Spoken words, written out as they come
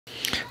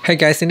Hey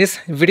guys, in this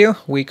video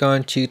we're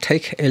going to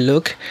take a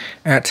look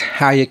at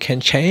how you can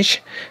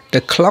change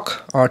the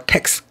clock or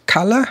text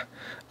color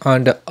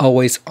on the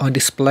always on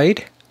display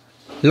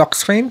lock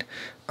screen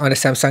on the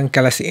Samsung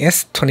Galaxy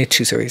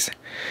S22 series.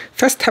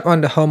 First, tap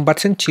on the home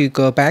button to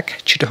go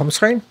back to the home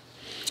screen.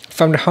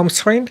 From the home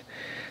screen,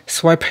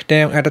 swipe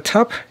down at the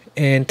top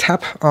and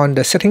tap on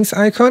the settings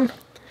icon.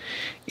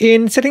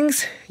 In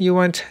settings, you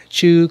want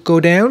to go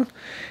down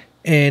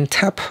and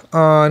tap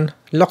on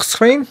lock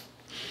screen.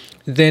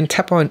 Then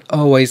tap on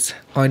always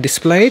on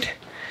display.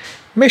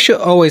 Make sure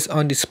always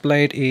on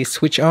display is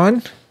switched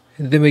on.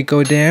 Then we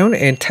go down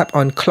and tap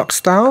on clock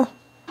style.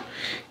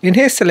 In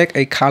here, select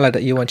a color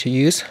that you want to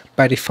use.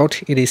 By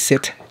default, it is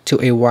set to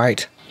a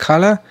white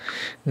color.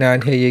 Now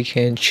in here you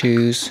can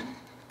choose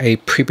a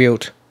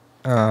pre-built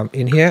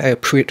in here a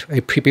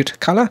pre-built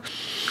color.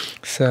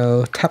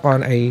 So tap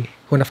on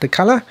one of the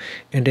color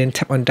and then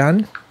tap on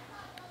done.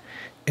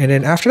 And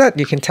then after that,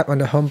 you can tap on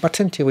the home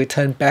button to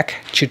return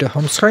back to the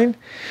home screen.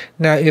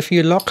 Now, if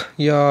you lock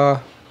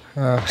your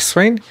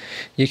screen,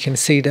 you can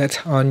see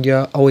that on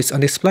your always on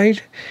display,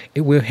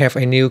 it will have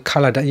a new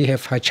color that you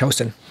have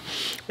chosen.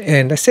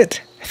 And that's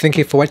it. Thank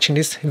you for watching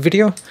this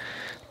video.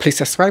 Please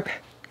subscribe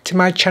to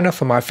my channel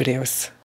for more videos.